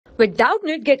With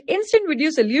Doubtnut, get instant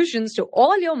video solutions to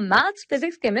all your maths,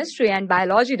 physics, chemistry, and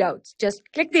biology doubts. Just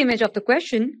click the image of the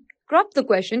question, crop the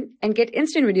question, and get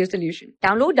instant video solution.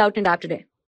 Download Doubtnut app today.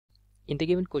 In the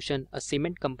given question, a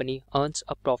cement company earns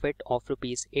a profit of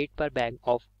rupees 8 per bag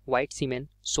of white cement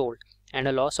sold and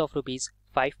a loss of rupees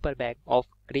 5 per bag of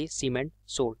grey cement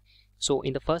sold. So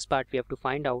in the first part, we have to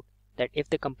find out that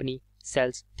if the company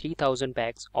sells 3000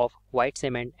 bags of white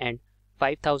cement and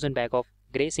 5000 bags of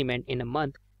grey cement in a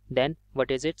month, then what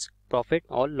is its profit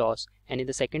or loss? And in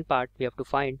the second part, we have to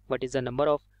find what is the number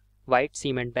of white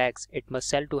cement bags it must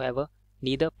sell to have a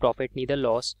neither profit neither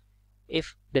loss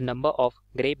if the number of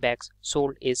grey bags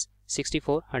sold is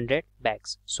 6400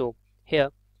 bags. So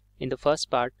here in the first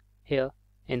part,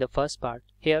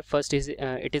 first is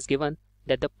it is given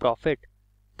that the profit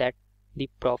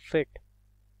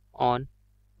on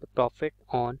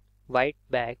white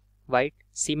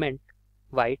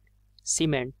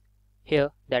cement here,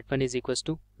 that one is equals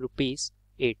to rupees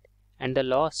 8, and the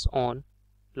loss on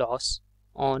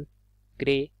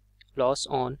grey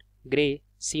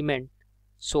cement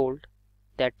sold,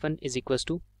 that one is equals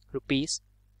to rupees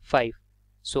 5.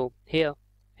 So here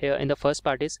in the first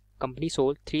part is company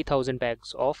sold 3000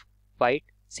 bags of white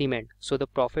cement. So the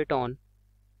profit on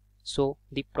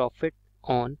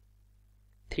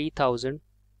 3000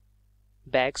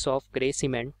 bags of grey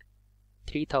cement,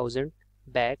 3000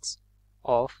 bags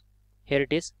of, here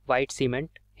it is white cement,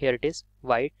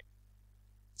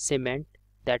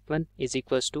 that one is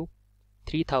equals to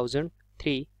 3000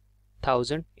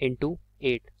 into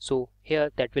 8. So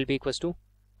here that will be equals to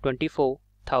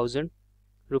 24,000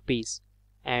 rupees,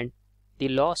 and the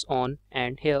loss on,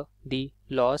 and here the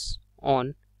loss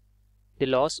on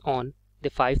the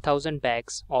 5000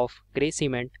 bags of grey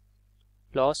cement,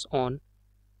 loss on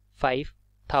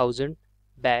 5000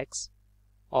 bags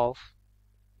of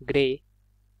grey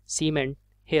cement,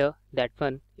 here that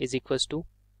one is equals to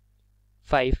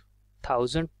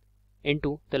 5000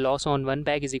 into the loss on one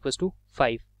bag is equals to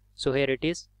 5. So here it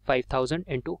is 5000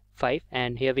 into 5,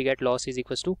 and here we get loss is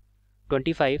equals to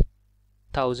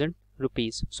 25,000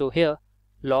 rupees. So here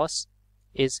loss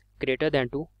is greater than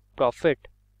to profit.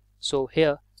 So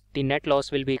here the net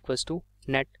loss will be equals to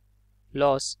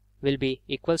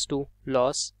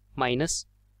loss minus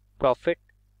profit.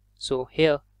 So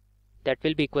here that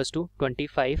will be equals to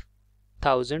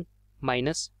 25,000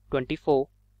 minus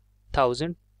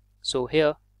 24,000. So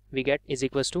here we get is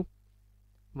equals to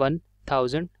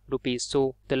 1000 rupees.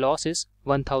 So the loss is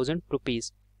 1000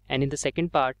 rupees. And in the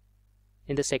second part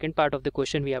of the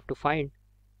question, we have to find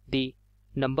the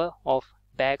number of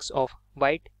bags of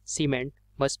white cement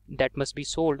that must be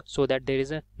sold so that there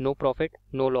is a no profit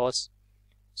no loss.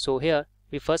 So here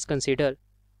we first consider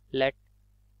let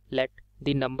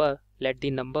the number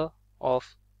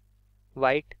of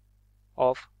white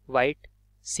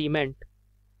cement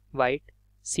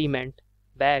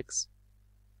bags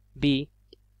be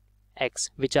X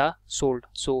which are sold.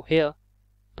 So here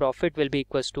profit will be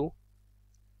equals to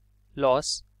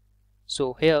loss.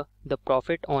 So here the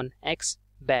profit on X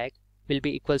bag will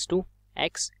be equals to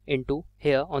X into,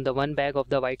 here on the one bag of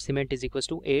the white cement is equals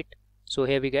to 8. So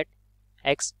here we get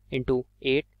X into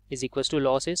 8 is equals to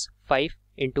loss is 5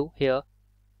 into, here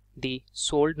the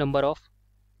sold number of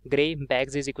grey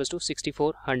bags is equals to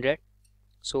 6400.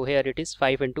 So here it is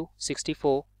 5 into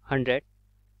 6400.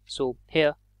 So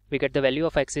here we get the value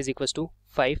of X is equals to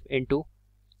 5 into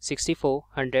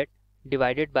 6400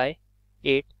 divided by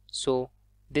 8. So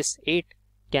this 8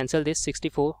 cancel this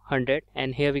 6400,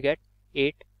 and here we get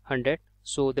 800.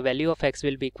 So the value of X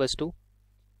will be equals to,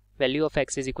 value of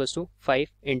X is equals to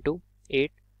 5 into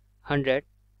 800.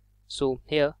 So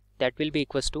here that will be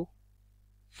equals to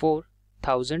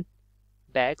 4000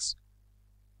 bags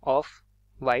of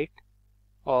white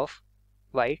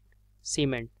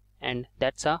cement, and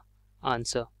that's our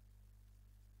answer.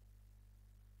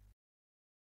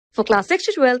 For class 6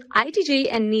 to 12, IIT JEE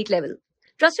and NEET level.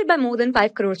 Trusted by more than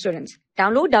 5 crore students.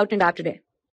 Download Doubtnut app today.